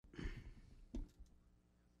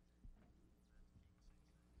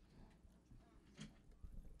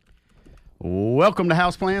Welcome to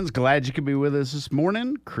House Plans. Glad you could be with us this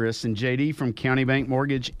morning. Chris and JD from County Bank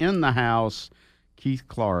Mortgage in the house. Keith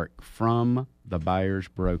Clark from the Buyer's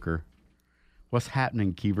Broker. What's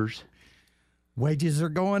happening, Keevers? Wages are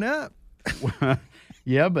going up.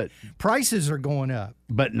 Yeah, but prices are going up.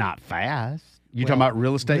 But not fast. You talking about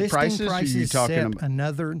real estate prices? Prices or you talking set about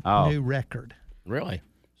another new record. Really?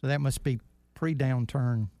 So that must be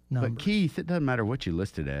pre-downturn numbers. But Keith, it doesn't matter what you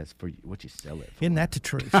list it as for what you sell it for. Isn't that the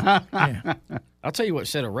truth? Yeah. I'll tell you what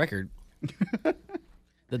set a record.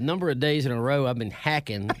 The number of days in a row I've been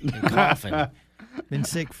hacking and coughing. Been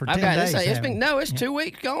sick for 10 days. It's 2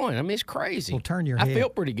 weeks going. I mean, it's crazy. Well, turn your head. I feel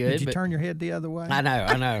pretty good. Did you turn your head the other way? I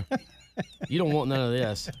know. You don't want none of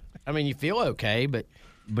this. I mean, you feel okay, but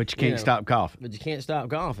you can't stop coughing. But you can't stop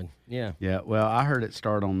coughing. Yeah. Yeah. Well, I heard it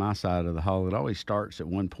start on my side of the hall. It always starts at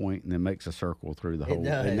one point and then makes a circle through the whole.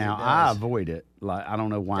 Does, and now I avoid it. Like I don't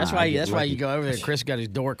know why. That's why you go over there. Chris got his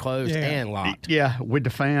door closed and locked. Yeah, with the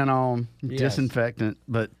fan on, disinfectant.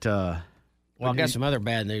 But well, I got some other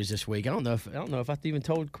bad news this week. I don't know if I even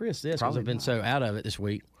told Chris this because I've been so out of it this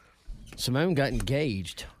week. Simone got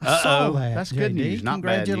engaged. Saw that, that's JD. good news. Not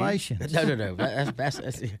Congratulations. Bad news. No. That's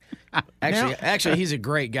actually, he's a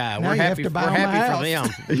great guy. Now We're you have happy. to buy We're him a happy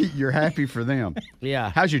for them. You're happy for them.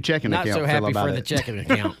 Yeah. How's your checking Not account? so happy about for the it? checking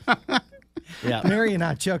account. Yeah. Mary and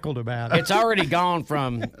I chuckled about it. It's already gone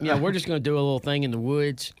from we're just going to do a little thing in the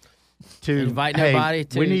woods. To invite nobody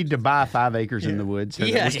to. We need to buy 5 acres in the woods so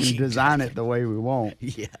that we can design it the way we want.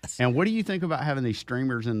 Yes. And what do you think about having these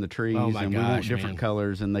streamers in the trees Oh my and gosh, we want different man.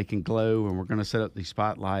 colors and they can glow and we're going to set up these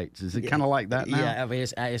spotlights? Is it kind of like that now? Yeah, I mean,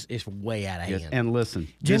 it's way out of hand. And listen,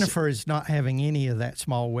 Jennifer is not having any of that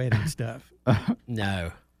small wedding stuff.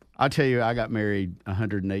 No. I'll tell you, I got married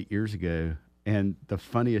 108 years ago, and the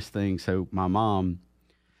funniest thing, so my mom,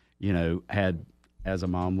 had, as a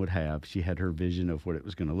mom would have, she had her vision of what it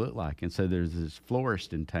was going to look like. And so there's this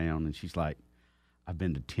florist in town, and she's like, I've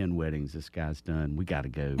been to 10 weddings this guy's done. We got to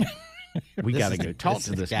go. We got to go talk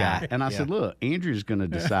to this guy. And I said, look, Andrew's going to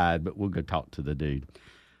decide, but we'll go talk to the dude.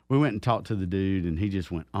 We went and talked to the dude, and he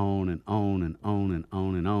just went on and on and on and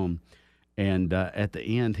on and on. And at the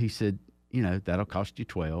end, he said, that'll cost you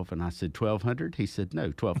 12. And I said, 1,200? He said,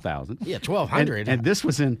 no, 12,000. Yeah, 1,200. And this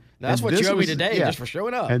was in. That's what you owe me today just for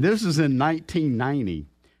showing up. And this was in 1990.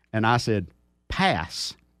 And I said,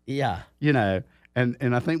 pass. Yeah. And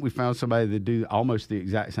I think we found somebody that do almost the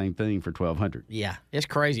exact same thing for 1,200. Yeah, it's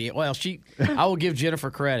crazy. Well, I will give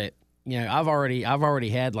Jennifer credit. I've already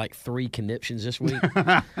had like 3 conniptions this week,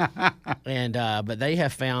 and but they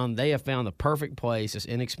have found the perfect place. It's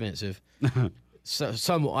inexpensive,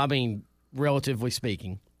 relatively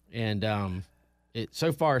speaking, and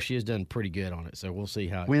so far she has done pretty good on it. So we'll see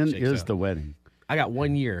how. When it shakes is out. the wedding? I got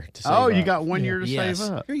 1 year to save Oh, up. you got 1 year to Yes.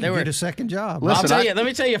 save up. You They were- get a second job. Listen, Let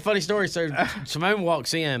me tell you a funny story. So Simone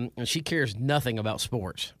walks in and she cares nothing about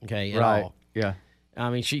sports, at all. Yeah. I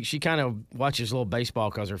mean, she kind of watches a little baseball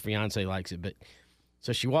because her fiance likes it. But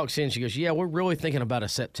so she walks in, she goes, "Yeah, we're really thinking about a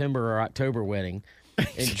September or October wedding."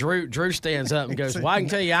 And Drew stands up and goes, "Well, I can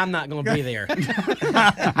tell you, I'm not going to be there.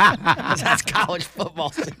 That's college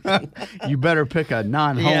football season." You better pick a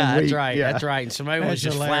non-home Yeah, week. that's right. Yeah. That's right. And Simone was That's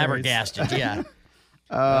just hilarious. flabbergasted. Yeah.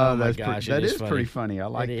 Oh, my that's gosh, that it is is funny. pretty funny. I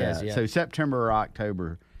like It that. is, yeah. So September or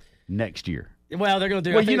October next year. Well, they're going to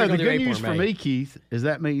do. Well, I think the they're good gonna do news April for or May. me, Keith, is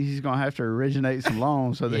that means he's going to have to originate some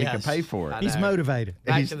loans so that he can Yes. pay for it. I He's know. motivated.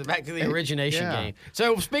 Back to the origination yeah. game.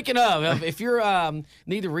 So speaking of, if you're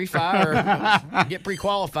need to refi or get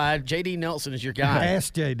pre-qualified, JD Nelson is your guy.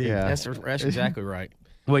 Ask JD. Yeah. That's exactly right.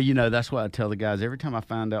 Well, that's what I tell the guys. Every time I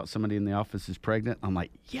find out somebody in the office is pregnant, I'm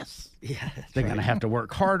like, yes. Yeah, They're going to have to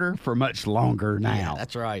work harder for much longer now. Yeah,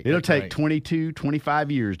 that's right. It'll That's take right. 22, 25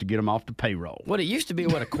 years to get them off the payroll. What it used to be,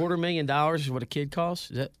 $250,000 is what a kid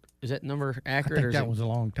costs. Is that number I accurate? think or is that it, was a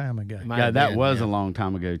long time ago. might Yeah, have that been, was yeah. a long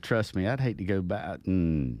time ago. Trust me, I'd hate to go back.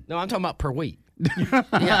 No, I'm talking about per week.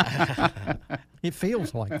 Yeah, It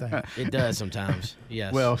feels like that. it does sometimes.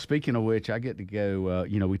 Yes. Well, speaking of which, I get to go.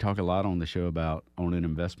 We talk a lot on the show about owning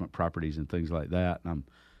investment properties and things like that. And I'm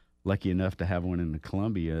lucky enough to have one in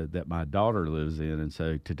Columbia that my daughter lives in. And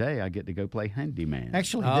so today I get to go play handyman.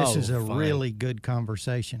 Actually, this Oh, is a fun. really good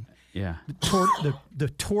conversation. Yeah. The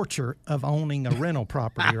torture of owning a rental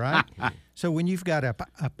property, right? So when you've got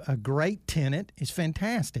a great tenant, it's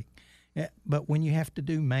fantastic. Yeah, but when you have to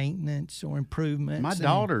do maintenance or improvements, My and-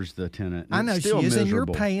 daughter's the tenant. and I know it's she still is, and you're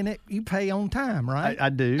miserable. paying it. You pay on time, right? I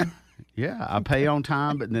do. Yeah, I pay on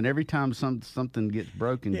time, but then every time something gets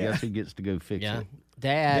broken, Yeah. guess who gets to go fix yeah, it?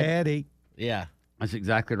 Dad. Daddy. Yeah. That's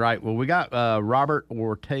exactly right. Well, we got Robert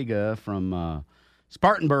Ortega from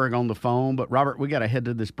Spartanburg on the phone. But, Robert, we got to head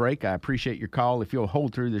to this break. I appreciate your call. If you'll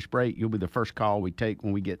hold through this break, you'll be the first call we take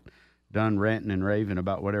when we get done ranting and raving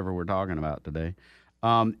about whatever we're talking about today.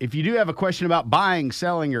 If you do have a question about buying,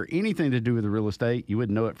 selling, or anything to do with real estate, you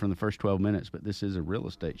wouldn't know it from the first 12 minutes, but this is a real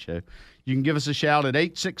estate show. You can give us a shout at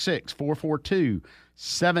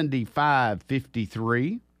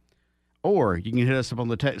 866-442-7553, or you can hit us up on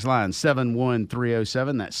the text line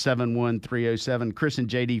 71307. That's 71307. Chris and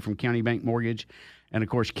JD from County Bank Mortgage, and, of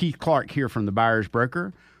course, Keith Clark here from the Buyer's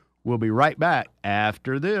Broker. We'll be right back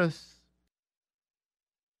after this.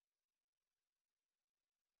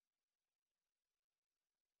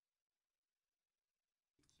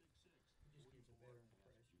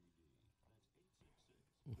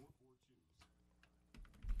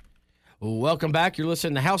 Welcome back. You're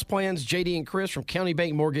listening to House Plans. JD and Chris from County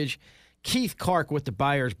Bank Mortgage. Keith Clark with the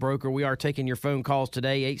Buyer's Broker. We are taking your phone calls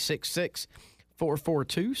today,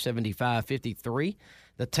 866-442-7553.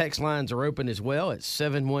 The text lines are open as well at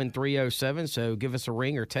 71307, so give us a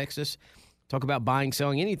ring or text us. Talk about buying,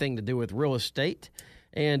 selling, anything to do with real estate.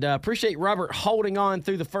 And appreciate Robert holding on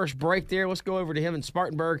through the first break there. Let's go over to him in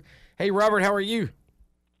Spartanburg. Hey, Robert, how are you?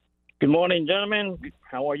 Good morning, gentlemen.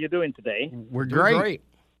 How are you doing today? We're great.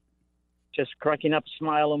 Just cracking up a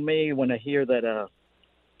smile on me when I hear that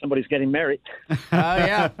somebody's getting married. Oh,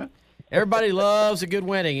 yeah. Everybody loves a good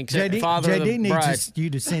wedding, except the father of the JD bride. needs you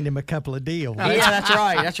to send him a couple of deals. Yeah, that's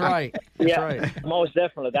right. That's right. That's right. Most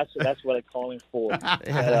definitely. That's what I'm calling for.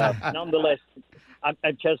 Nonetheless, I'm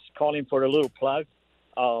just calling for a little plug.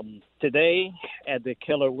 Today at the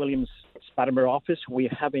Keller Williams Spartanburg office, we're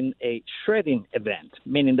having a shredding event,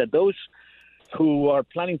 meaning that those who are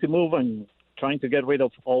planning to move and trying to get rid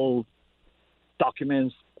of all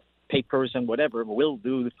documents, papers, and whatever, we'll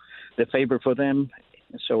do the favor for them.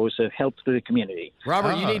 So it's a help to the community.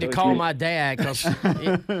 Robert, you need to call my dad because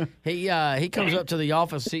he comes up to the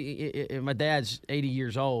office. My dad's 80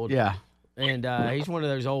 years old. Yeah. And he's one of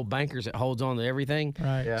those old bankers that holds on to everything.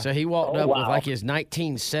 Right. Yeah. So he walked up with like his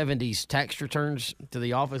 1970s tax returns to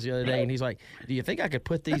the office the other day, and he's like, "Do you think I could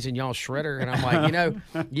put these in y'all's shredder?" And I'm like,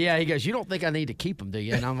 yeah. He goes, "You don't think I need to keep them, do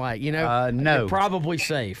you?" And I'm like, no. they're probably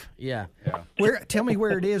safe. Yeah. Tell me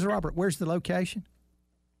where it is, Robert. Where's the location?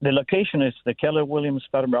 The location is the Keller Williams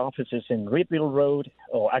Spartanburg office is in Reedville Road,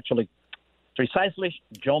 or actually precisely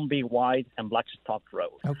John B. White and Blackstock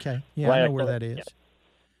Road. Okay. Yeah, I know where that is.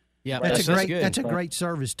 Yeah, That's good. a great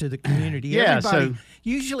service to the community. Yeah, Everybody,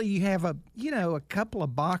 usually you have a couple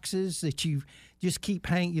of boxes that you just keep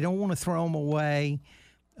hanging. You don't want to throw them away.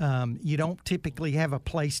 You don't typically have a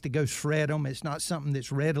place to go shred them. It's not something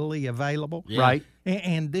that's readily available. Yeah. Right.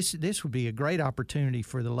 And this would be a great opportunity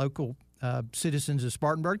for the local citizens of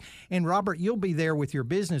Spartanburg. And Robert, you'll be there with your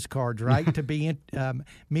business cards, right, to be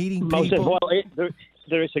meeting people.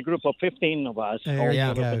 There is a group of 15 of us. There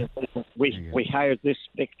you go. We hired this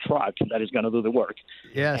big truck that is going to do the work.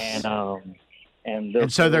 Yes.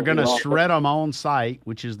 And so they're going to shred them on site,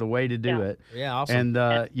 which is the way to do it. Yeah, awesome.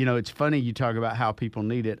 And, it's funny you talk about how people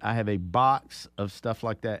need it. I have a box of stuff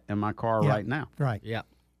like that in my car right now. Right. Yeah.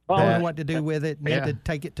 Don't know what to do with it. Need to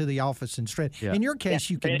take it to the office and shred. Yeah. In your case,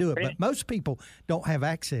 you can do it, but most people don't have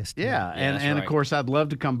access to it. And of course, I'd love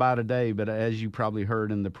to come by today, but as you probably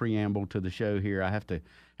heard in the preamble to the show here, I have to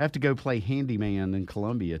go play handyman in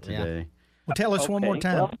Columbia today. Yeah. Well, tell us one more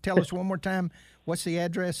time. Well, Tell us one more time. What's the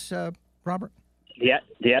address, Robert? Yeah,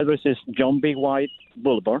 the address is John B. White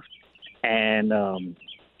Boulevard, and a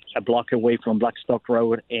block away from Blackstock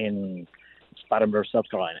Road in Spartanburg, South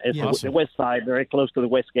Carolina. It's the west side, very close to the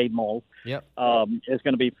Westgate Mall. Yep. It's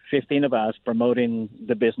going to be 15 of us promoting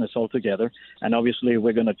the business all together, and obviously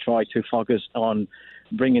we're going to try to focus on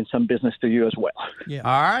bringing some business to you as well. Yeah.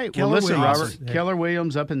 All right. Keller well, listen, Williams. Robert. Yeah. Keller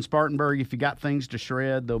Williams up in Spartanburg. If you got things to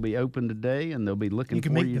shred, they'll be open today, and they'll be looking You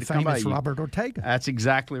can for meet you the to come by. famous Robert Ortega. That's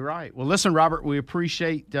exactly right. Well, listen, Robert, we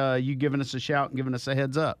appreciate you giving us a shout and giving us a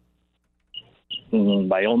heads up.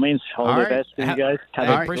 By all means, all the right. best to you guys. All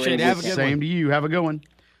right. Appreciate it. Have a good Same one. to you. Have a good one.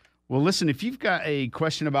 Well, listen, if you've got a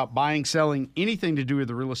question about buying, selling, anything to do with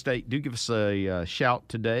the real estate, do give us a shout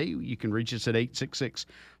today. You can reach us at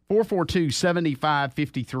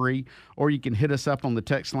 866-442-7553, or you can hit us up on the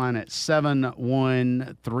text line at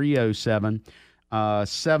 71307,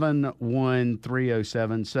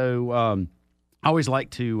 71307. So I always like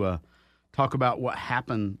to talk about what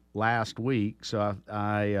happened last week. So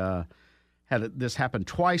I had this happen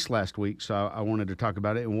twice last week, so I wanted to talk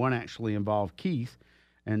about it, and one actually involved Keith.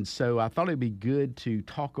 And so I thought it'd be good to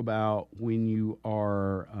talk about when you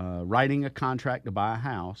are writing a contract to buy a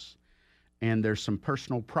house and there's some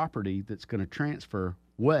personal property that's going to transfer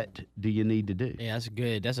what do you need to do? Yeah, that's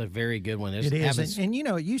good. That's a very good one. There's It is, happens- and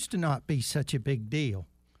it used to not be such a big deal.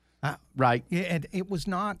 Right. It was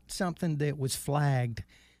not something that was flagged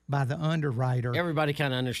by the underwriter. everybody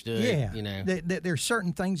kind of understood. Yeah, You know. there's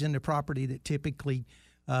certain things in the property that typically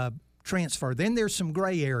transfer. Then there's some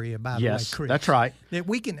gray area, by the way, Yes, Chris. that's right. That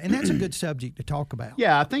we can, and that's a good subject to talk about.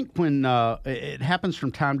 Yeah, I think when it happens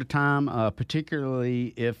from time to time,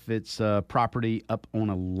 particularly if it's a property up on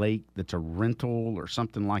a lake that's a rental or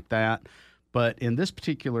something like that. But in this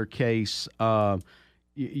particular case,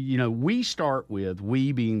 we start with,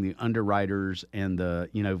 we being the underwriters and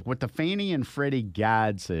what the Fannie and Freddie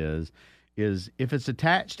guide says is if it's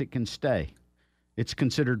attached, it can stay. It's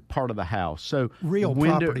considered part of the house. So Real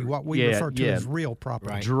property, what we refer to as real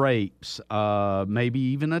property. Right. Drapes, maybe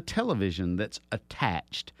even a television that's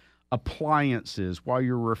attached, appliances, while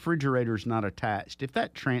your refrigerator's not attached. If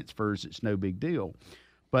that transfers, it's no big deal.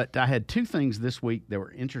 But I had two things this week that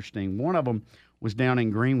were interesting. One of them was down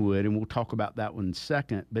in Greenwood, and we'll talk about that one in a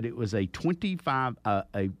second. But it was a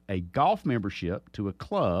golf membership to a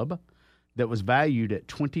club that was valued at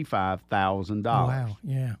 $25,000. Wow,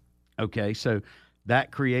 yeah. Okay, so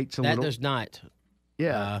that creates a That little. does not.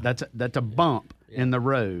 Yeah, that's a bump in the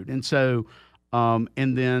road. And so,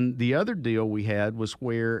 and then the other deal we had was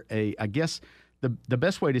where I guess the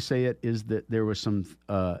best way to say it is that there was some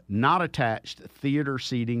not attached theater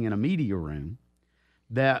seating in a media room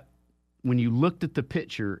that when you looked at the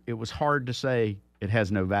picture, it was hard to say it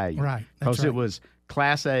has no value. Right, that's Because right. it was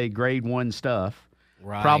Class A, Grade 1 stuff.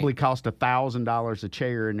 Right. Probably cost $1,000 a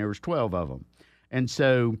chair, and there was 12 of them. And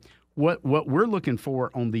so what we're looking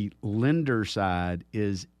for on the lender side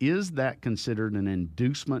is that considered an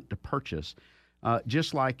inducement to purchase?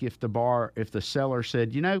 Just like if the seller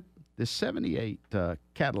said, this 78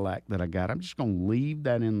 Cadillac that I got, I'm just going to leave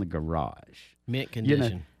that in the garage. Mint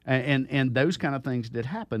condition. And those kind of things did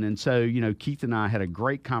happen. And so, Keith and I had a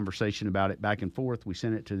great conversation about it back and forth. We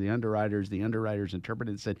sent it to the underwriters. The underwriters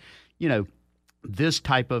interpreted and said, this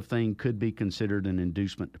type of thing could be considered an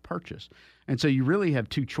inducement to purchase. And so you really have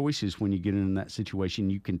two choices when you get in that situation.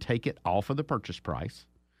 You can take it off of the purchase price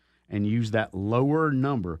and use that lower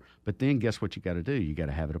number, but then guess what you got to do? You got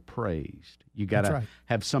to have it appraised. You got to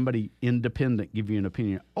have somebody independent give you an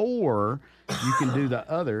opinion. Or you can do the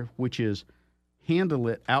other, which is handle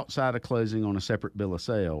it outside of closing on a separate bill of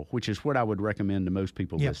sale, which is what I would recommend to most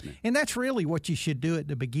people listening. And that's really what you should do at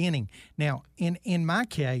the beginning. Now, in my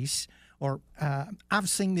case, I've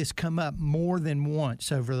seen this come up more than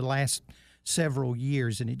once over the last several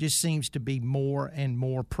years, and it just seems to be more and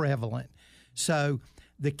more prevalent. So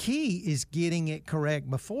the key is getting it correct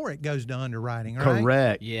before it goes to underwriting, right?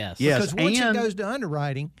 Correct. Yes. Because once it goes to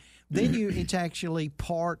underwriting, then it's actually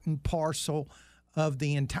part and parcel of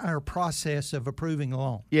the entire process of approving a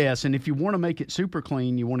loan. Yes, and if you want to make it super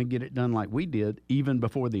clean, you want to get it done like we did, even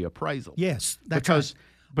before the appraisal. Yes, that's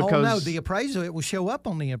because the appraisal, it will show up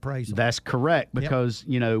on the appraisal. That's correct, because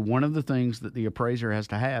one of the things that the appraiser has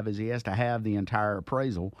to have is he has to have the entire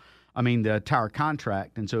appraisal. I mean, the entire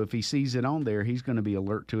contract. And so if he sees it on there, he's going to be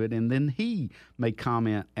alert to it, and then he may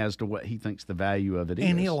comment as to what he thinks the value of it is.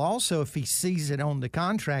 And he'll also, if he sees it on the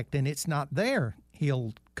contract and it's not there,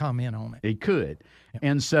 he'll comment on it. He could. Yep.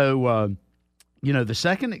 And so, the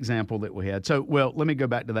second example that we had, let me go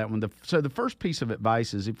back to that one. So the first piece of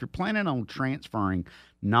advice is if you're planning on transferring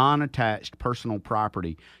non-attached personal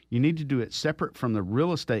property, you need to do it separate from the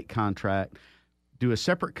real estate contract. Do a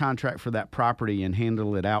separate contract for that property and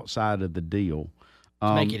handle it outside of the deal.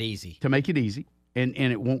 To make it easy. To make it easy, and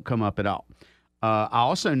it won't come up at all. I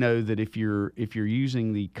also know that if you're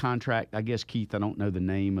using the contract, I guess, Keith, I don't know the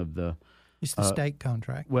name of the... It's the state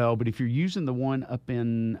contract. Well, but if you're using the one up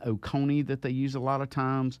in Oconee that they use a lot of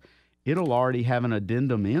times, it'll already have an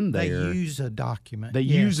addendum in there. They use a document. They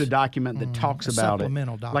use a document that talks about it,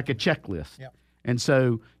 document. like a checklist. Yep. And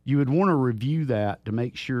so you would want to review that to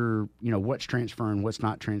make sure, what's transferring, what's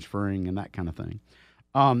not transferring, and that kind of thing.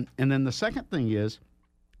 And then the second thing is,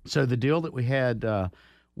 so the deal that we had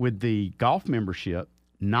with the golf membership,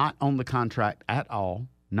 not on the contract at all,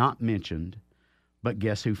 not mentioned, but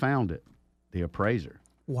guess who found it? The appraiser.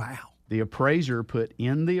 Wow. The appraiser put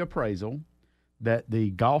in the appraisal that the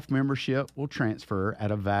golf membership will transfer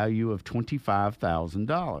at a value of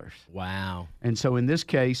 $25,000. Wow. And so in this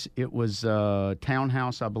case, it was a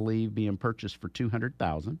townhouse, I believe, being purchased for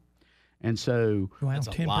 $200,000. And so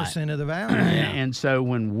 10% of the value. And so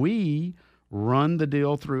when we run the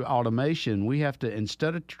deal through automation, we have to,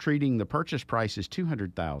 instead of treating the purchase price as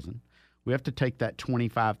 $200,000, we have to take that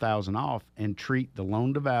 $25,000 off and treat the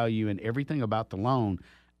loan to value and everything about the loan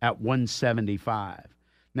at $175,000.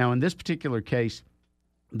 Now, in this particular case,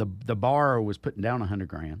 the borrower was putting down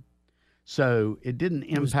 $100,000, so it didn't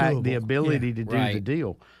was impact the doable. ability Yeah. to do the Right.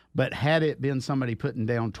 deal. But had it been somebody putting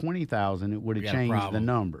down $20,000, it would have got a changed the problem.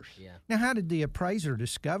 numbers. Yeah. Now, how did the appraiser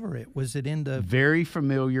discover it? Was it in the? Very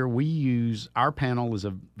familiar. We use our panel is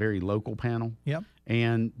a very local panel. Yep.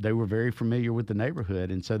 And they were very familiar with the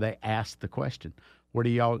neighborhood, and so they asked the question, "What are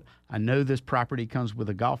y'all? I know this property comes with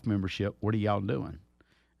a golf membership. What are y'all doing?"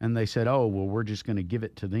 And they said, "Oh, well, we're just going to give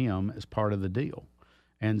it to them as part of the deal."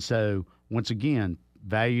 And so, once again,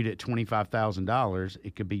 valued at $25,000,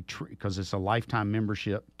 it could be because it's a lifetime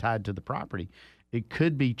membership tied to the property. It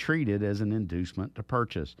could be treated as an inducement to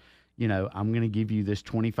purchase. You know, I'm going to give you this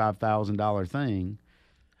 $25,000 thing.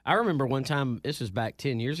 I remember one time, this was back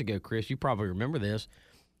 10 years ago, Chris, you probably remember this.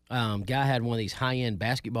 Guy had one of these high-end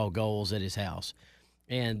basketball goals at his house.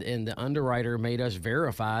 And the underwriter made us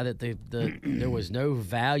verify that there was no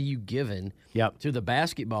value given Yep. to the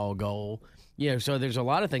basketball goal. You know, so there's a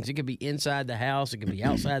lot of things. It could be inside the house. It could be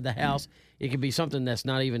outside the house. It could be something that's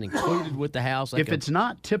not even included with the house. Like If it's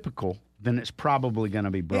not typical, then it's probably going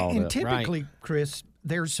to be brought And up. typically, Chris,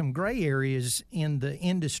 there's some gray areas in the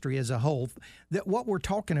industry as a whole. That what we're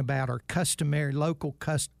talking about are customary, local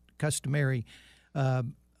customary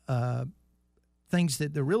things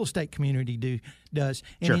that the real estate community does.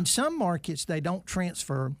 And Sure. in some markets, they don't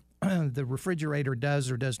transfer. The refrigerator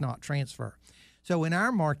does or does not transfer. So in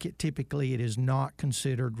our market, typically it is not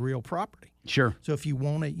considered real property. Sure. So if you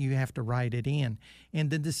want it, you have to write it in. And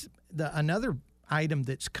then another item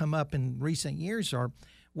that's come up in recent years are,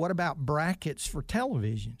 what about brackets for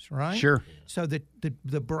televisions, right? Sure. So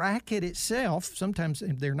the bracket itself, sometimes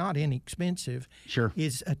they're not inexpensive, Sure.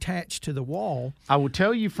 is attached to the wall. I will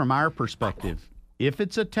tell you from our perspective, if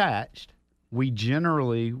it's attached, we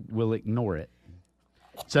generally will ignore it.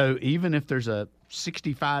 So even if there's a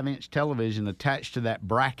 65-inch television attached to that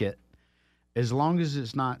bracket, as long as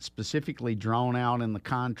it's not specifically drawn out in the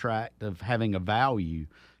contract of having a value,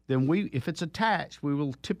 then if it's attached, we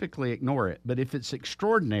will typically ignore it. But if it's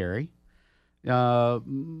extraordinary,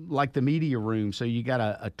 like the media room, so you got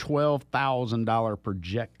a $12,000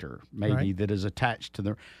 projector maybe Right. that is attached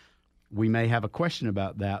to we may have a question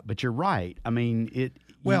about that. But you're right. I mean,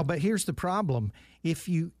 Well, but here's the problem. If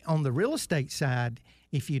you, on the real estate side,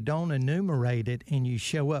 if you don't enumerate it and you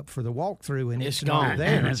show up for the walkthrough and it's not gone.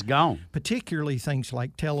 there, it's gone. particularly things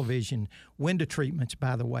like television, window treatments,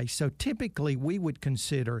 by the way. So typically we would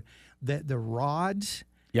consider that the rods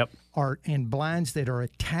Yep. are and blinds that are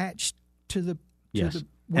attached to the Yes. to the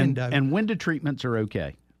window, And window treatments are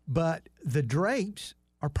okay. but the drapes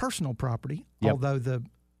are personal property, Yep. although the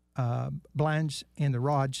blinds and the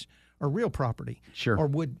rods are real property, Sure. or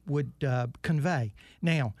would convey.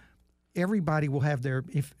 Now, everybody will have their.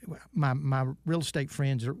 If my real estate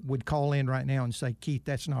friends would call in right now and say, Keith,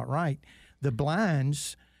 that's not right. The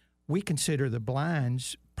blinds, we consider the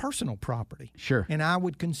blinds personal property. Sure. And I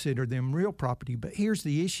would consider them real property. But here's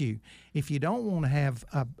the issue: if you don't want to have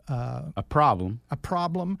A problem. a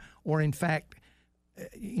problem, or in fact,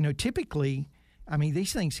 typically, I mean,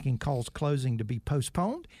 these things can cause closing to be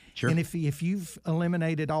postponed. Sure. And if you've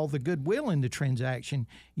eliminated all the goodwill in the transaction,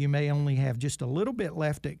 you may only have just a little bit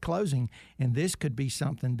left at closing, and this could be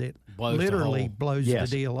something that Blows the literally whole- blows Yes.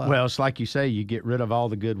 the deal up. Well, it's like you say, you get rid of all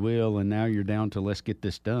the goodwill, and now you're down to let's get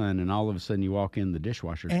this done, and all of a sudden you walk in, the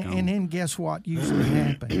dishwasher's gone. and then guess what usually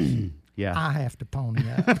happens? Yeah. I have to pony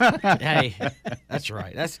up. Hey, that's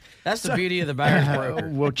right. That's the beauty of the buyer's broker.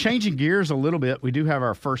 Well, changing gears a little bit, we do have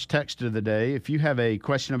our first text of the day. If you have a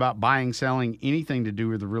question about buying, selling, anything to do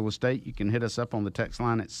with the real estate, you can hit us up on the text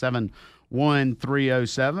line at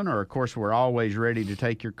 71307, or, of course, we're always ready to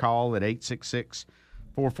take your call at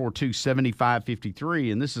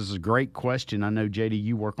 866-442-7553. And this is a great question. I know, JD,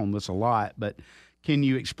 you work on this a lot, but can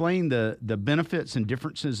you explain the benefits and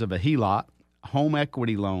differences of a HELOC, home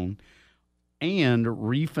equity loan, and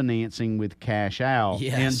refinancing with cash out?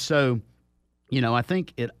 Yes. And so, I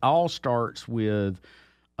think it all starts with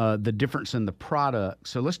the difference in the product.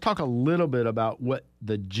 So let's talk a little bit about what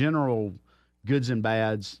the general goods and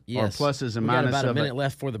bads Yes. or pluses and we got minuses about a of minute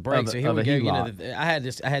left for the break, so here of we a go. HELOC. I had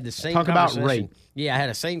the same Talk about conversation. rate. Yeah, I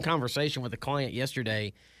had the same conversation with a client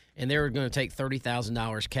yesterday, and they were going to take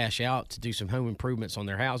 $30,000 cash out to do some home improvements on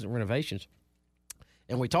their house and renovations.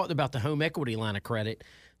 And we talked about the home equity line of credit.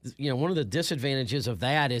 One of the disadvantages of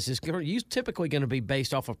that is it's typically going to be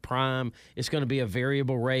based off of prime. It's going to be a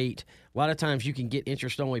variable rate. A lot of times you can get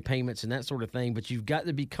interest-only payments and that sort of thing, but you've got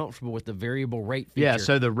to be comfortable with the variable rate feature. Yeah,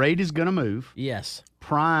 so the rate is going to move. Yes.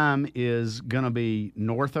 Prime is going to be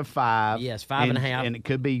north of 5. Yes, 5.5. And it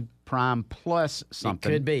could be prime plus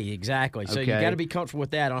something. It could be, exactly. So you Okay. got to be comfortable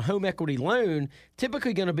with that. On a home equity loan,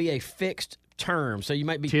 typically going to be a fixed term. So you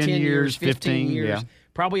might be 10 10 years, years, 15 years, yeah.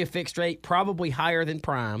 probably a fixed rate, probably higher than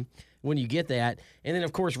prime when you get that. And then,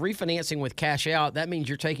 of course, refinancing with cash out, that means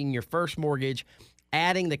you're taking your first mortgage,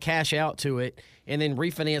 adding the cash out to it, and then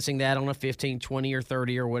refinancing that on a 15, 20, or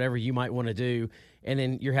 30 or whatever you might want to do. And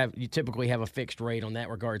then you typically have a fixed rate on that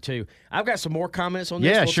regard, too. I've got some more comments on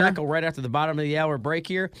this. Yeah, we'll sure. tackle right after the bottom of the hour break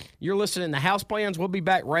here. You're listening to House Plans. We'll be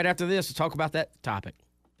back right after this to talk about that topic.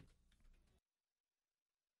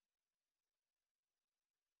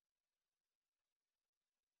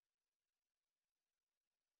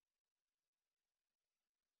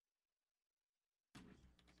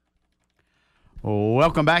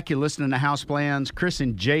 Welcome back. You're listening to House Plans. Chris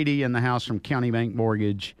and JD in the house from County Bank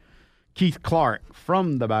Mortgage. Keith Clark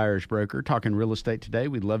from the Buyer's Broker talking real estate today.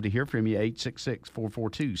 We'd love to hear from you,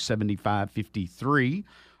 866-442-7553.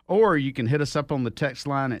 Or you can hit us up on the text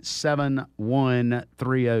line at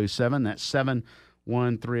 71307. That's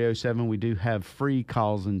 71307. We do have free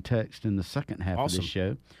calls and text in the second half of the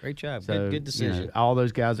show. Great job. So, good decision. all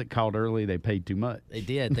those guys that called early, they paid too much. They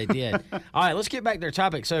did. All right, let's get back to their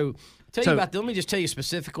topic. Let me just tell you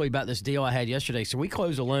specifically about this deal I had yesterday. So we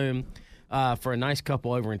closed a loan for a nice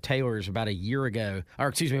couple over in Taylor's about a year ago,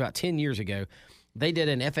 about 10 years ago. They did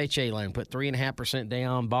an FHA loan, put 3.5%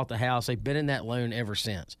 down, bought the house. They've been in that loan ever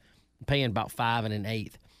since, paying about 5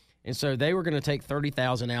 1/8. And so they were going to take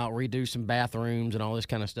 $30,000 out, redo some bathrooms and all this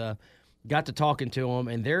kind of stuff. Got to talking to them,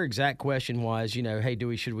 and their exact question was, hey,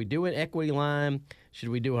 should we do an equity line? Should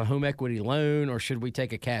we do a home equity loan, or should we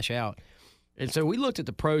take a cash out? And so we looked at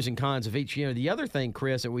the pros and cons of each. The other thing,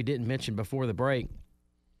 Chris, that we didn't mention before the break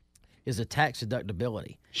is the tax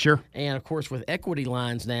deductibility. Sure. And, of course, with equity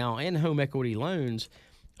lines now and home equity loans,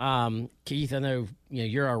 Keith, I know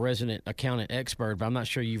you're our resident accountant expert, but I'm not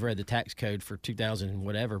sure you've read the tax code for 2000 and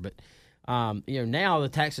whatever. But, now the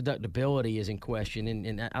tax deductibility is in question,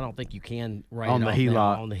 and I don't think you can write on it the off HELOC.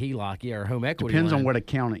 now on the HELOC, or home equity Depends line. on what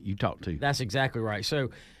accountant you talk to. That's exactly right. So,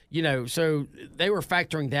 so they were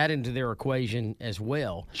factoring that into their equation as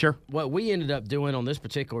well. Sure. What we ended up doing on this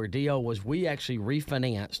particular deal was we actually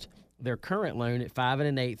refinanced their current loan at 5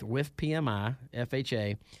 1/8 with PMI,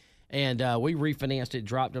 FHA, and we refinanced it,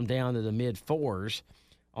 dropped them down to the mid-4s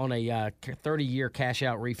on a 30-year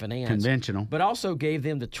cash-out refinance. Conventional. But also gave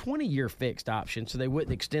them the 20-year fixed option so they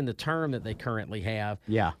wouldn't extend the term that they currently have.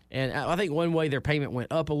 Yeah. And I think one way their payment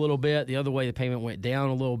went up a little bit, the other way the payment went down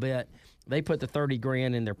a little bit. They put the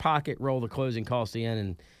 $30,000 in their pocket, roll the closing costs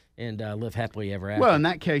in, and live happily ever after. Well, in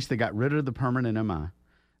that case, they got rid of the permanent MI.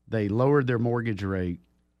 They lowered their mortgage rate.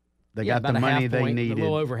 They got the money they needed. A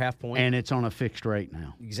little over half point. And it's on a fixed rate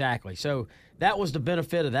now. Exactly. So that was the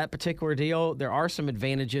benefit of that particular deal. There are some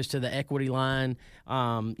advantages to the equity line,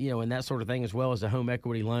 and that sort of thing, as well as the home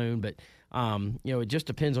equity loan. But, it just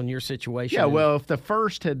depends on your situation. Yeah, well, if the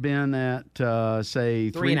first had been at, say,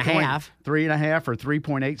 3.5. 3.5 or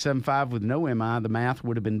 3.875 with no MI, the math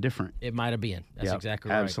would have been different. It might have been. That's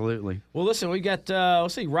exactly right. Absolutely. Well, listen, we got,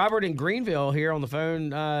 let's see, Robert in Greenville here on the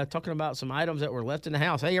phone talking about some items that were left in the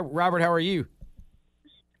house. Hey, Robert, how are you?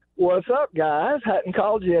 What's up, guys? Hadn't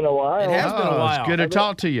called you in a while. It has been a while. It's good to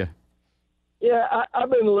talk to you. Yeah,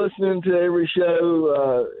 I've been listening to every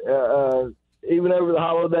show, even over the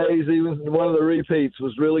holidays. Even one of the repeats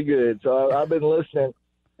was really good. So I've been listening.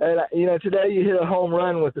 And, today you hit a home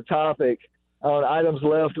run with the topic on items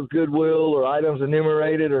left of goodwill or items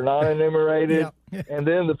enumerated or non-enumerated. Yeah. And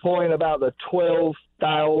then the point about the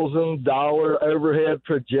 $12,000 overhead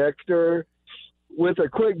projector with a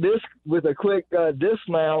quick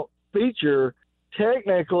dismount feature.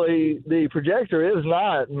 Technically, the projector is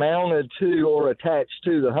not mounted to or attached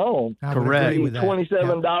to the home. I would Correct. agree with The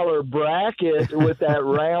that. $27 bracket with that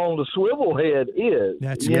round swivel head is.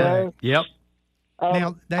 That's you correct. know? Yep.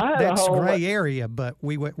 Now I had a that's home- gray area, but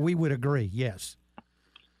we would agree. Yes.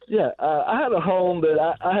 Yeah, I had a home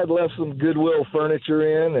that I had left some Goodwill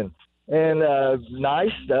furniture in, and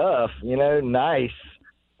nice stuff. Nice.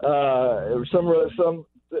 Some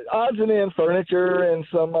odds and ends furniture and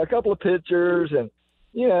a couple of pictures and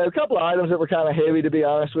a couple of items that were kind of heavy, to be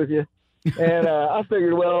honest with you. And I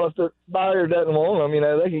figured, well, if the buyer doesn't want them,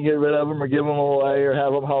 they can get rid of them or give them away or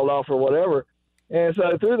have them hauled off or whatever. And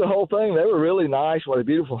so through the whole thing, they were really nice. What a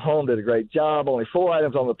beautiful home. Did a great job. Only 4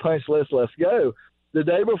 items on the punch list. Let's go. the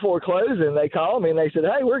day before closing, they called me and they said,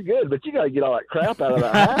 "Hey, we're good, but you got to get all that crap out of the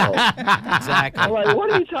house." Exactly. I'm like,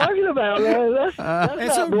 "What are you talking about, man? That's not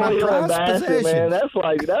my broiler and prized basket, man.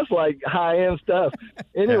 possession." That's like high end stuff."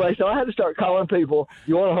 Anyway, so I had to start calling people.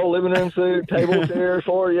 You want a whole living room suite, table, chair,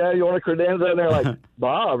 floor? Yeah, you want a credenza? And they're like,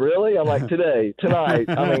 "Bob, really?" I'm like, "Today, tonight."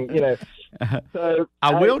 I mean, you know. So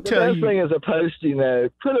I will tell the best you. thing is a Post-it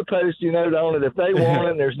note. Put a Post-it note on it if they want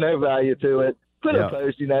it. And there's no value to it. Put a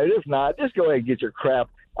Post-it note. If not, just go ahead and get your crap.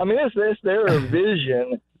 I mean, it's their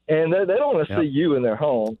vision, and they don't want to see you in their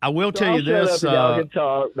home. I will tell you Shut this. up and y'all can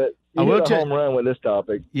talk, but I you will hit a home run with this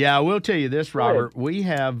topic. Yeah, I will tell you this, ahead. Robert.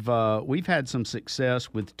 We've had some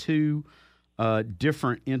success with two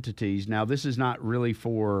different entities. Now, this is not really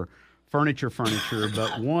for furniture,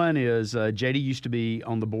 but one is JD used to be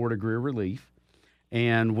on the board of Greer Relief.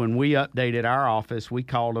 And when we updated our office, we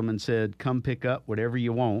called them and said, "Come pick up whatever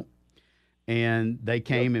you want." And they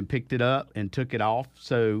came and picked it up and took it off.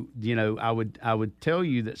 So, you know, I would tell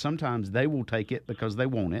you that sometimes they will take it because they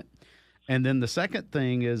want it. And then the second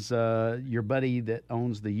thing is your buddy that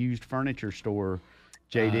owns the used furniture store,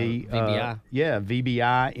 JD. VBI.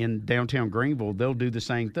 VBI in downtown Greenville. They'll do the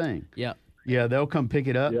same thing. Yep. Yeah, they'll come pick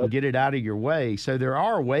it up and get it out of your way. So there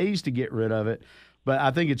are ways to get rid of it. But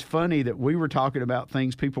I think it's funny that we were talking about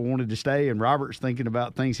things people wanted to stay, and Robert's thinking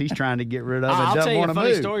about things he's trying to get rid of and I'll doesn't tell you want a to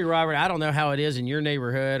funny move. story, Robert. I don't know how it is in your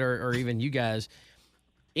neighborhood or even you guys.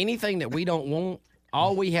 Anything that we don't want,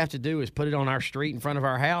 all we have to do is put it on our street in front of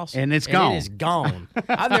our house, And it's gone. It is gone.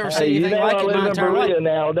 I've never Hey, seen you anything know like I it in live my in entire life. Berea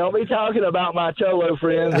now. Don't be talking about my Cholo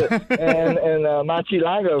friends and my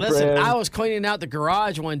Chilango Listen, friends. I was cleaning out the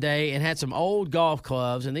garage one day and had some old golf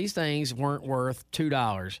clubs, and these things weren't worth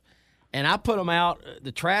 $2. And I put them out.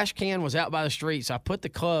 The trash can was out by the street, so I put the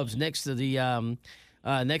clubs next to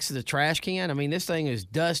the trash can. I mean, this thing is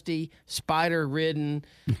dusty, spider-ridden,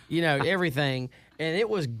 you know, everything. And it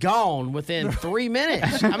was gone within 3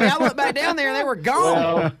 minutes. I mean, I looked back down there, and they were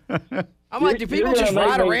gone. I'm like, do people you're just gonna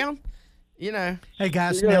ride make me- around? You know. Hey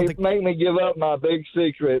guys, You're now going to make me give up my big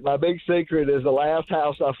secret. My big secret is the last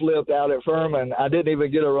house I flipped out at Furman. I didn't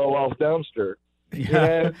even get a roll-off dumpster. You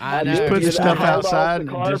know, I Just know. put the I stuff hauled off outside.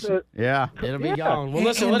 the And just, carpet. yeah. It'll be gone. Well, And-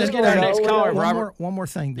 listen, and let us the- get our next hold caller, on, Robert. One more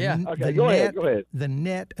thing. Yeah. Okay, go ahead, go ahead. The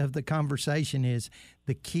net of the conversation is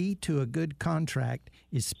the key to a good contract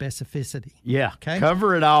is specificity. Yeah. Okay.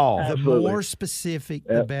 Cover it all. The Absolutely. more specific,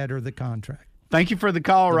 the better the contract. Thank you for the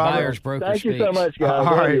call, The Robert. buyer's broker Thank you so speaks. much, guys. All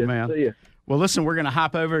Love right, you. man. See you. Well, listen, we're going to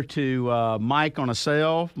hop over to Mike on a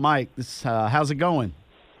cell. Mike, how's it going?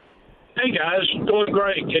 Hey guys, doing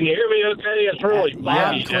great. Can you hear me okay? It's really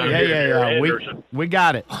foggy down here near Anderson. We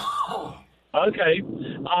got it. Okay.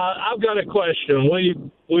 I've got a question.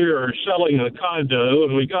 We are selling a condo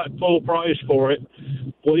and we got full price for it.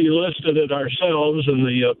 We listed it ourselves and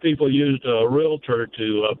the people used a realtor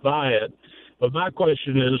to buy it. But my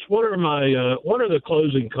question is, what are the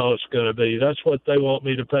closing costs going to be? That's what they want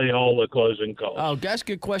me to pay, all the closing costs. Oh, that's a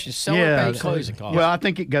good question. Seller paid closing costs. Well, I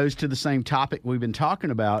think it goes to the same topic we've been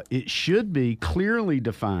talking about. It should be clearly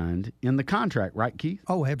defined in the contract, right, Keith?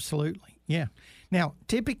 Oh, absolutely. Yeah. Now,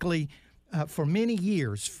 typically, for many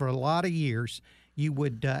years, for a lot of years, you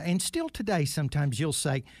would, and still today, sometimes you'll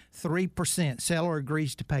say 3%. Seller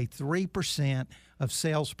agrees to pay 3% of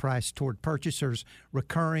sales price toward purchasers'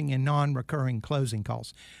 recurring and non-recurring closing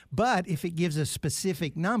costs. But if it gives a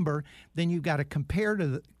specific number, then you've got to compare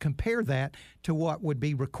that to what would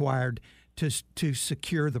be required to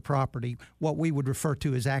secure the property, what we would refer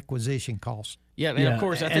to as acquisition costs. Yeah, and Yeah, of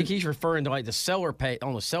course, I and- think he's referring to like the seller pay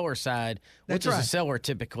on the seller side. What That's does the right. seller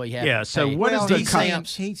typically have? Yeah, to so pay? what is Well, the he's con-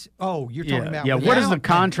 saying you're talking about Yeah, what does the without-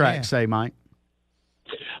 contract yeah. say, Mike?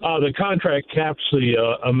 The contract caps the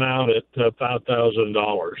amount at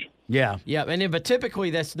 $5,000. Yeah. Yeah, but typically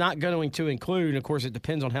that's not going to include, and of course it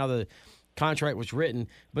depends on how the contract was written,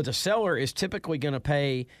 but the seller is typically going to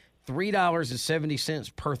pay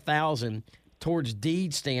 $3.70 per thousand towards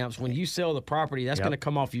deed stamps when you sell the property. That's going to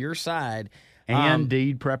come off your side. And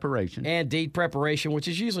deed preparation. And deed preparation, which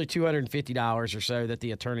is usually $250 or so that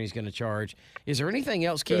the attorney is going to charge. Is there anything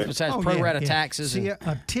else, Keith, besides pro rata taxes? See,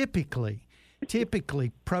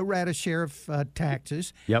 typically, pro rata share of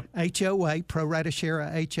taxes. Yep. HOA, pro rata share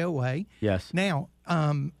of HOA. Yes. Now,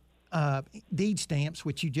 deed stamps,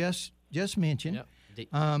 which you just mentioned.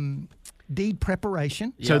 Yep. Deed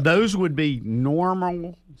preparation. So those would be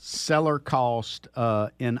normal seller cost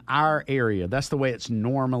in our area. That's the way it's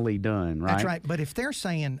normally done, right? That's right. But if they're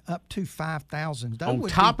saying up to $5,000, those On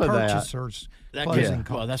would top be of that- purchasers' That closing could,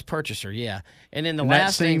 costs. well, that's purchaser, yeah. And then the And that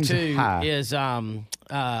last thing seems too high. is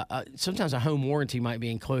sometimes a home warranty might be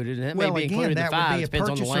included, and that Well, may be again, included in that the 5. would be a Depends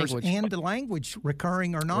on the purchaser's language. and the language,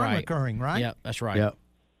 recurring or non-recurring, right? Yep, that's right. Yep.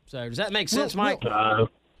 So does that make sense, Mike?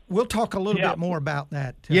 We'll talk a little Yeah. bit more about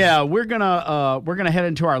that. Yeah, we're gonna head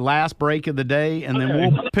into our last break of the day, and then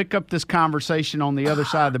we'll pick up this conversation on the other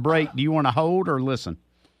side of the break. Do you want to hold or listen?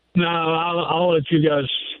 No, I'll let you guys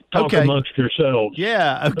talk Okay. amongst yourselves.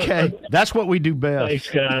 Yeah, okay. That's what we do best.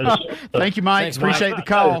 Thanks, guys. Thank you, Mike. Thanks, Mike. Appreciate the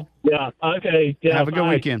call. Yeah. Okay. Yeah. Have a good bye.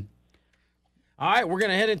 weekend. All right, we're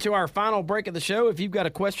going to head into our final break of the show. If you've got a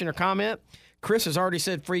question or comment, Chris has already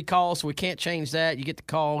said free call, so we can't change that. You get the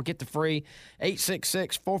call, get the free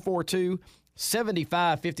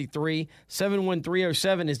 866-442-7553.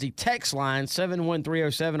 71307 is the text line.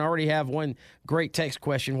 71307. I already have one great text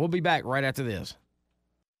question. We'll be back right after this.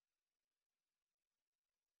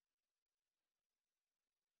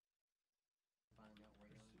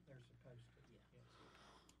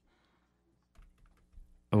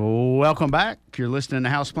 Welcome back. You're listening to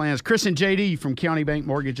House Plans. Chris and JD from County Bank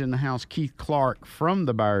Mortgage in the House. Keith Clark from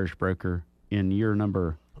the Buyer's Broker in year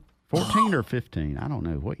number 14 or 15. I don't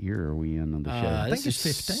know. What year are we in on the show? I think This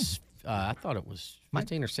it's is, 15. I thought it was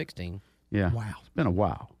 15 or 16. Yeah. Wow. It's been a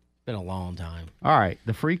while. Been a long time. All right.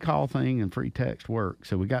 The free call thing and free text work.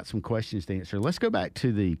 So we got some questions to answer. Let's go back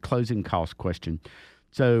to the closing cost question.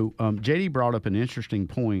 So JD brought up an interesting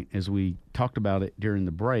point as we talked about it during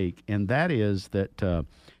the break, and that is that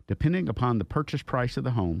depending upon the purchase price of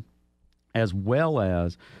the home, as well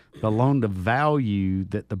as the loan to value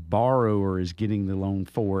that the borrower is getting the loan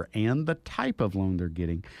for and the type of loan they're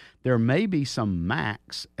getting, there may be some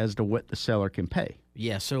max as to what the seller can pay.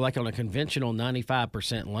 Yeah, so like on a conventional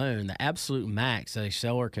 95% loan, the absolute max that a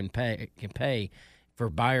seller can pay for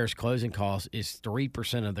buyer's closing costs is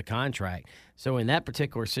 3% of the contract. So in that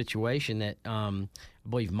particular situation that I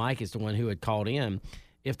believe Mike is the one who had called in,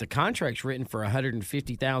 if the contract's written for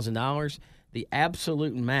 $150,000, the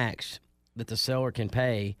absolute max that the seller can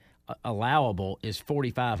pay allowable is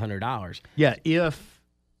 $4,500. Yeah, if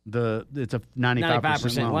it's a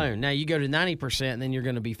 95% loan. Now you go to 90%, and then you're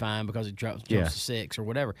going to be fine because it jumps to 6 or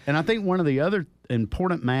whatever. And I think one of the other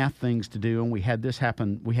important math things to do, and we have this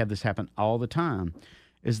happen all the time,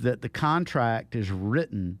 is that the contract is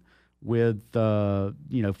written with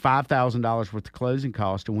 $5,000 worth of closing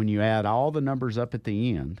cost, and when you add all the numbers up at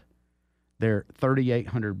the end, they're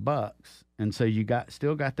 $3,800, and so you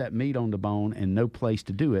still got that meat on the bone and no place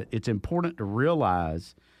to do it. It's important to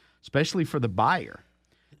realize, especially for the buyer,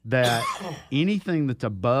 that anything that's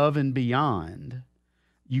above and beyond,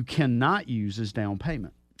 you cannot use as down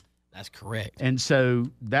payment. That's correct. And so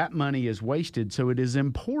that money is wasted. So it is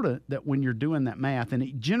important that when you're doing that math, and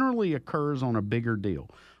it generally occurs on a bigger deal.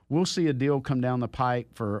 We'll see a deal come down the pike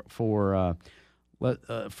for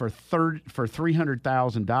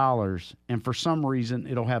 $300,000, and for some reason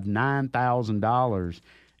it'll have $9,000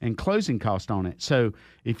 and closing cost on it. So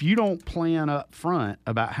if you don't plan up front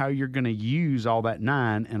about how you're going to use all that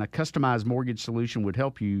 $9,000, and a customized mortgage solution would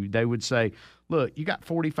help you, they would say, look, you got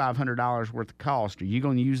 $4,500 worth of cost. Are you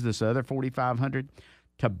going to use this other $4,500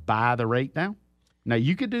 to buy the rate down? Now,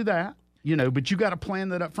 you could do that, but you got to plan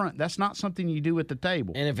that up front. That's not something you do at the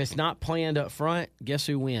table. And if it's not planned up front, guess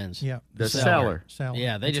who wins? Yeah. The seller.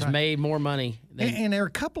 Yeah, they That's just right. made more money. And there are a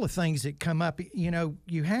couple of things that come up.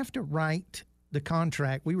 You have to write the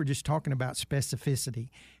contract. We were just talking about specificity,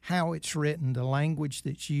 how it's written, the language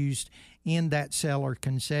that's used in that seller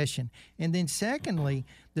concession. And then secondly,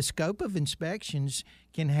 the scope of inspections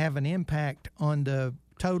can have an impact on the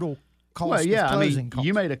total cost of closing costs.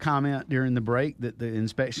 You made a comment during the break that the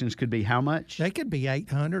inspections could be how much? They could be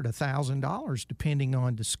 $800, $1,000, depending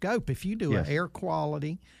on the scope. If you do Yes. an air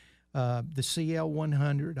quality, the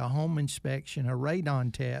CL100, a home inspection, a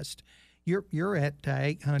radon test, you're at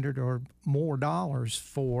 $800 or more dollars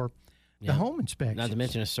for the home inspection. Not to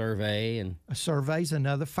mention a survey and a survey's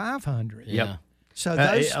another $500. yeah. So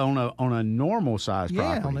those on a normal size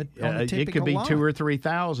property, on a it could typical be lot. $2,000 or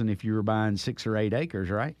 $3,000 if you were buying 6 or 8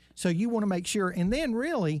 acres, right? So you want to make sure, and then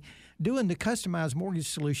really doing the customized mortgage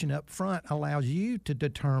solution up front allows you to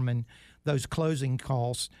determine those closing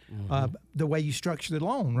costs the way you structure the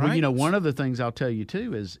loan, right? Well, one of the things I'll tell you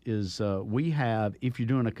too is we have, if you're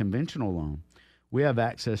doing a conventional loan, we have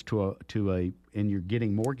access to a and you're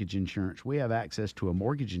getting mortgage insurance. We have access to a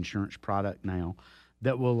mortgage insurance product now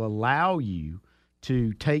that will allow you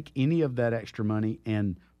to take any of that extra money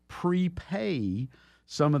and prepay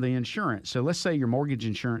some of the insurance. So let's say your mortgage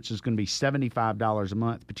insurance is going to be $75 a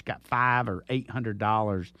month, but you got $500 or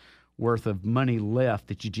 $800 worth of money left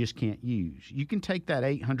that you just can't use. You can take that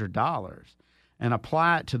 $800 and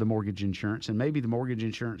apply it to the mortgage insurance. And maybe the mortgage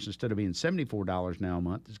insurance, instead of being $74 now a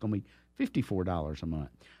month, is going to be $54 a month.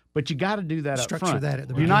 But you got to do that up Structure front. that at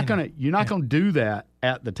the You're not beginning. going to do that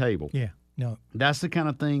at the table. Yeah. No. That's the kind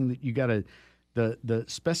of thing that you got to the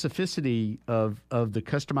specificity of the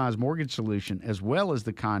customized mortgage solution as well as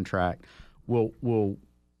the contract will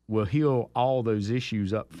heal all those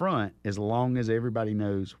issues up front as long as everybody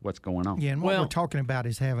knows what's going on. Yeah, and what we're talking about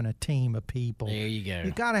is having a team of people. There you go.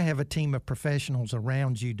 You've got to have a team of professionals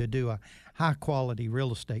around you to do a high-quality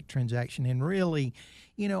real estate transaction. And really,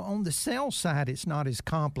 on the sell side, it's not as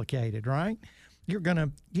complicated, right? You're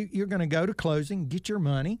gonna go to closing, get your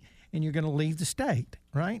money, and you're going to leave the state,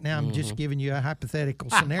 right? Now, I'm just giving you a hypothetical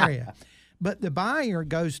scenario. But the buyer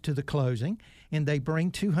goes to the closing, and they bring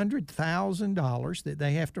 $200,000 that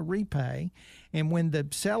they have to repay. And when the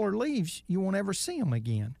seller leaves, you won't ever see them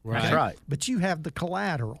again. Right. That's right. But you have the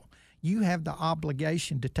collateral. You have the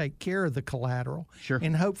obligation to take care of the collateral. Sure.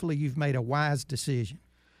 And hopefully you've made a wise decision.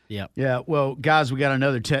 Yep. Yeah, well, guys, we got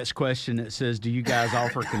another text question that says, do you guys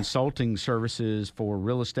offer consulting services for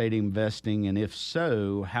real estate investing? And if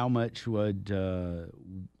so, how much would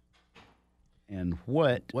and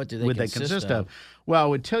what do they would they consist consist of? of? Well, I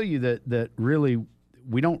would tell you that really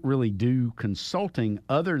we don't really do consulting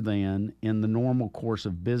other than in the normal course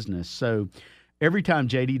of business. So every time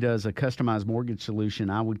JD does a customized mortgage solution,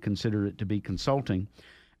 I would consider it to be consulting.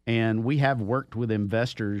 And we have worked with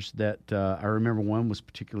investors that I remember one was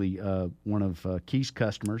particularly one of Keith's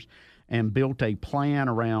customers and built a plan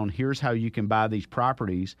around here's how you can buy these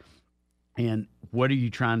properties and what are you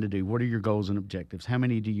trying to do? What are your goals and objectives? How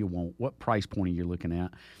many do you want? What price point are you looking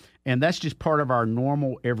at? And that's just part of our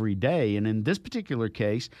normal everyday. And in this particular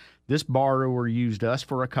case, this borrower used us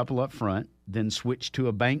for a couple up front, then switched to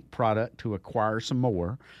a bank product to acquire some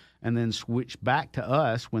more, and then switch back to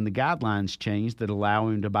us when the guidelines changed that allow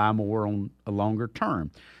him to buy more on a longer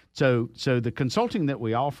term. So the consulting that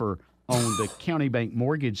we offer on the County Bank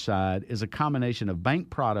mortgage side is a combination of bank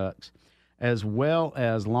products as well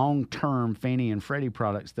as long-term Fannie and Freddie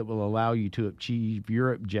products that will allow you to achieve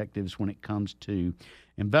your objectives when it comes to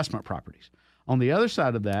investment properties. On the other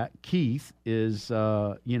side of that, Keith is,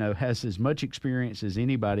 has as much experience as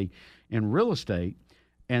anybody in real estate.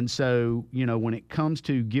 And so, when it comes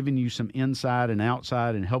to giving you some inside and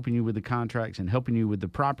outside and helping you with the contracts and helping you with the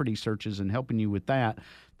property searches and helping you with that,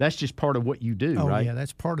 that's just part of what you do, right? Yeah,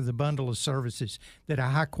 that's part of the bundle of services that a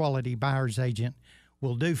high-quality buyer's agent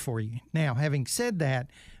will do for you. Now, having said that,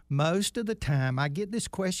 most of the time I get this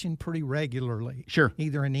question pretty regularly. Sure.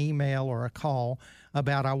 Either an email or a call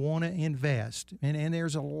about I want to invest. And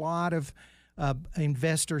there's a lot of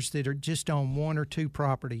investors that are just on one or two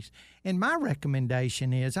properties. And my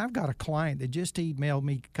recommendation is I've got a client that just emailed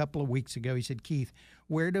me a couple of weeks ago. He said, Keith,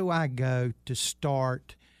 where do I go to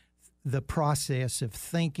start the process of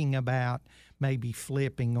thinking about maybe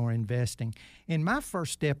flipping or investing? And my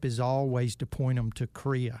first step is always to point them to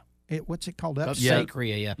CREA. What's it called? Upstate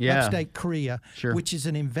Korea, Upstate Korea, Sure. which is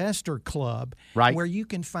an investor club Right. where you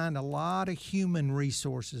can find a lot of human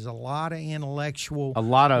resources, a lot of intellectual A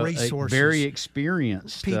lot of resources. very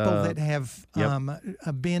experienced People that have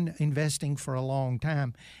Yep. been investing for a long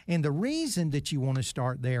time. And the reason that you want to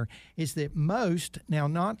start there is that most, now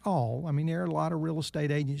not all, I mean, there are a lot of real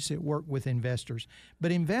estate agents that work with investors, but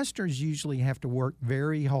investors usually have to work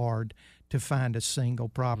very hard to find a single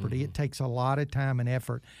property. It takes a lot of time and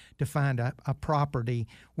effort to find a property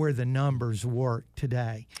where the numbers work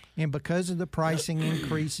today. And because of the pricing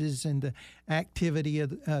increases and the activity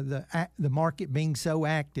of the market being so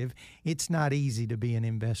active, it's not easy to be an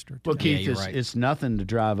investor Well, today. Keith, you're right. it's nothing to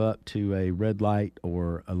drive up to a red light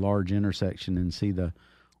or a large intersection and see the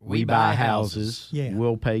we buy houses, Yeah.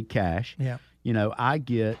 we'll pay cash. Yeah. I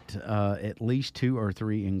get at least 2 or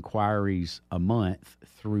 3 inquiries a month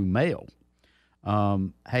through mail.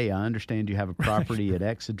 Hey, I understand you have a property at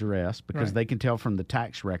X address because Right. they can tell from the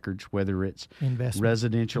tax records whether it's Investment.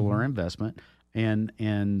 residential or investment. And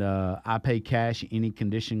I pay cash, any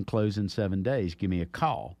condition, close in 7 days. Give me a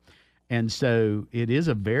call. And so it is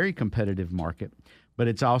a very competitive market, but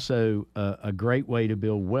it's also a great way to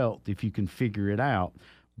build wealth if you can figure it out.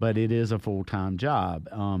 But it is a full-time job.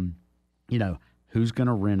 Who's going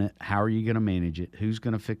to rent it? How are you going to manage it? Who's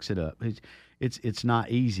going to fix it up? It's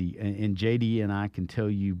not easy. And JD and I can tell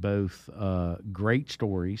you both great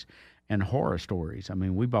stories and horror stories. I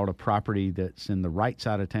mean, we bought a property that's in the right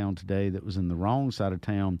side of town today that was in the wrong side of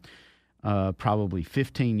town probably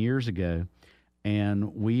 15 years ago.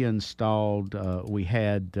 And we installed, we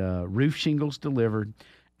had roof shingles delivered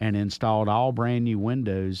and installed all brand new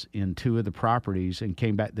windows in 2 of the properties and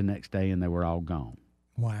came back the next day and they were all gone.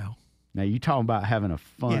 Wow. Now, you talking about having a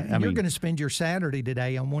fun. Yeah, and you're going to spend your Saturday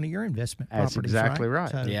today on one of your investment That's properties. exactly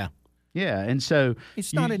right. So Yeah. Yeah, and so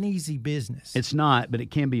it's not an easy business. It's not, but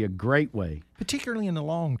it can be a great way. Particularly in the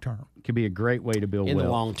long term. It can be a great way to build In wealth.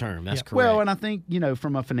 the long term, that's correct. Well, and I think,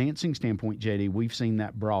 from a financing standpoint, JD, we've seen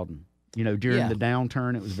that broaden. During the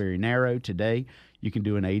downturn, it was very narrow. Today, you can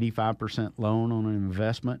do an 85% loan on an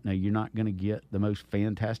investment. Now, you're not going to get the most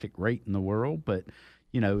fantastic rate in the world, but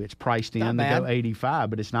it's priced in to go 85,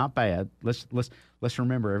 but it's not bad. Let's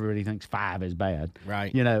remember, everybody thinks 5 is bad,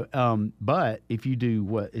 right? But if you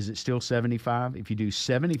do is it still 75? If you do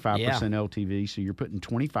 75% LTV, so you're putting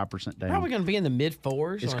 25% down. Probably going to be in the mid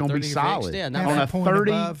 4s. It's going to be solid. Yeah, half on a point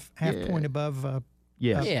 30, above, half point above.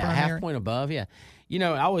 Half point above. Yeah.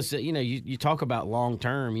 I was, you talk about long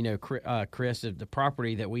term. Chris, the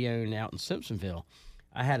property that we own out in Simpsonville,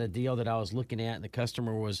 I had a deal that I was looking at, and the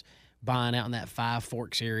customer was buying out in that Five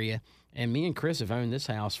Forks area. And me and Chris have owned this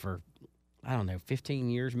house for, 15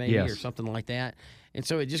 years maybe or something like that. And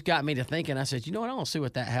so it just got me to thinking. I said, I don't see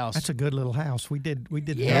what that house. That's a good little house. We did.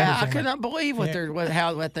 Yeah, I could not believe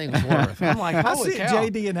how that thing was worth. I'm like, holy cow.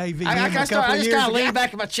 JD and AV. I just kind of leaned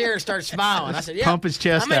back in my chair and started smiling. I said, yeah, pump his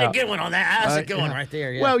chest I made out. a good one on that. That's a good one right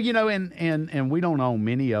there. Yeah. Well, and we don't own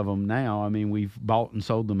many of them now. I mean, we've bought and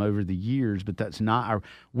sold them over the years, but that's not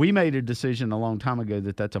we made a decision a long time ago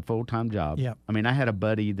that that's a full-time job. Yeah. I mean, I had a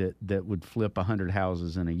buddy that would flip 100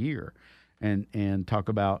 houses in a year. And talk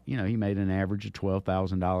about, he made an average of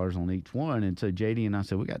 $12,000 on each one. And so JD and I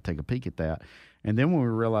said, we got to take a peek at that. And then when we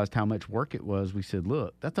realized how much work it was, we said,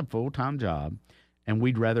 look, that's a full-time job, and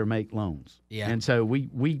we'd rather make loans. Yeah. And so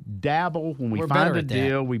we dabble when we find a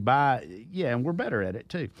deal, we buy. Yeah, and we're better at it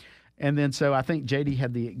too. And then so I think JD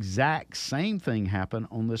had the exact same thing happen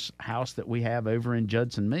on this house that we have over in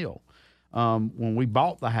Judson Mill. When we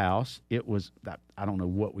bought the house, it was, I don't know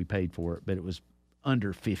what we paid for it, but it was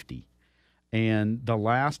under 50. And the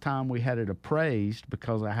last time we had it appraised,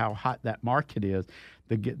 because of how hot that market is,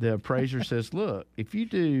 the appraiser says, "Look, if you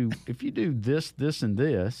do this, this, and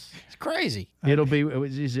this, it's crazy. It'll be.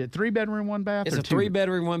 Is it 3-bedroom, 1-bath? It's or a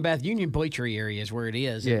 3-bedroom, 1-bath. Union Bleachery area is where it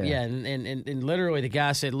is. Yeah, and literally the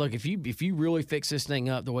guy said, "Look, if you really fix this thing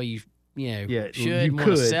up the way you should, you want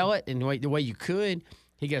could to sell it, and the way you could."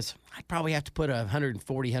 He goes, I'd probably have to put a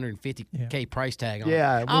 $140,000, $150K price tag on it.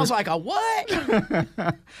 I was like, a what?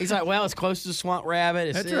 He's like, well, it's close to Swamp Rabbit.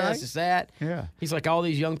 It's this, right. it's that. Yeah. He's like, all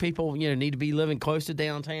these young people, need to be living close to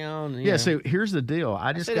downtown. So here's the deal.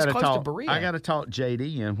 I just got to talk. I got to talk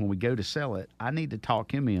JD in when we go to sell it. I need to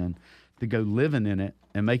talk him in to go living in it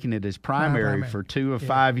and making it his primary for 2 or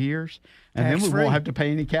 5 years. And then we won't have to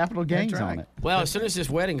pay any capital gains on it. Well, as soon as this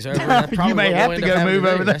wedding's over, that's probably you may have to go move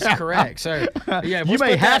over there. That's correct. So, you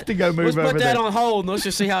may have to go move over there. Let's put that on hold, and let's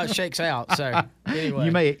just see how it shakes out. So, anyway.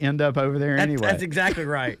 You may end up over there anyway. That's exactly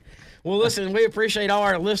right. Well, listen, we appreciate all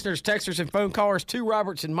our listeners, texters, and phone callers. 2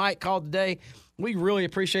 Roberts and Mike called today. We really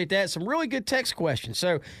appreciate that. Some really good text questions.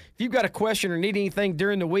 So, if you've got a question or need anything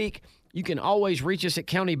during the week, you can always reach us at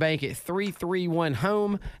County Bank at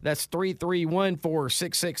 331-HOME. That's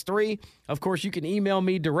 331-4663. Of course, you can email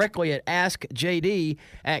me directly at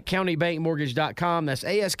askjd@countybankmortgage.com. That's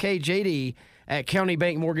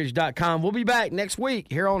askjd@countybankmortgage.com. We'll be back next week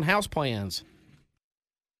here on House Plans.